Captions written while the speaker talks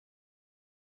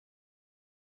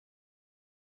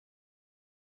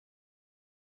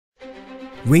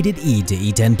Rated E to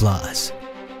E10+.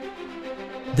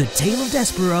 The Tale of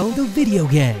Despereaux, the video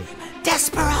game.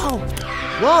 Despereaux!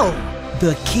 Whoa!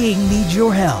 The king needs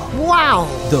your help. Wow!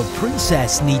 The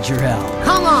princess needs your help.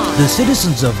 Come on! The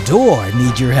citizens of Dor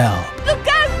need your help. Look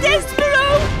out,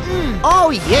 Despereaux!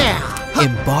 Oh yeah!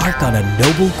 Embark on a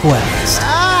noble quest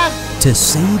to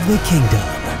save the kingdom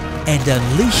and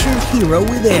unleash your hero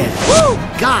within. Woo!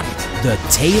 Got it! The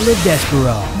Tale of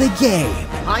Despereaux, the game.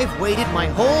 I've waited my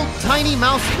whole tiny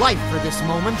mouse life for this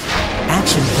moment.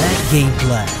 Action-packed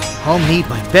gameplay. I'll need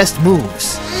my best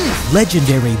moves.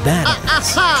 Legendary battles.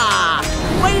 Aha!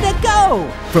 Way to go!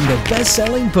 From the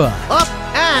best-selling book Up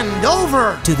and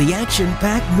over! to the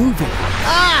action-packed movie.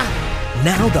 Ah!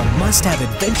 Now the must-have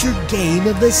adventure game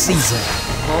of the season.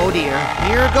 Oh dear,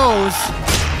 here goes.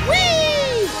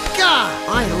 Whee! God,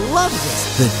 I love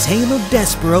this. The Tale of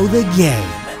Despereaux, the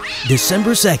game.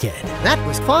 December 2nd. That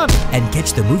was fun. And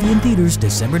catch the movie in theaters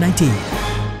December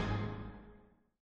 19th.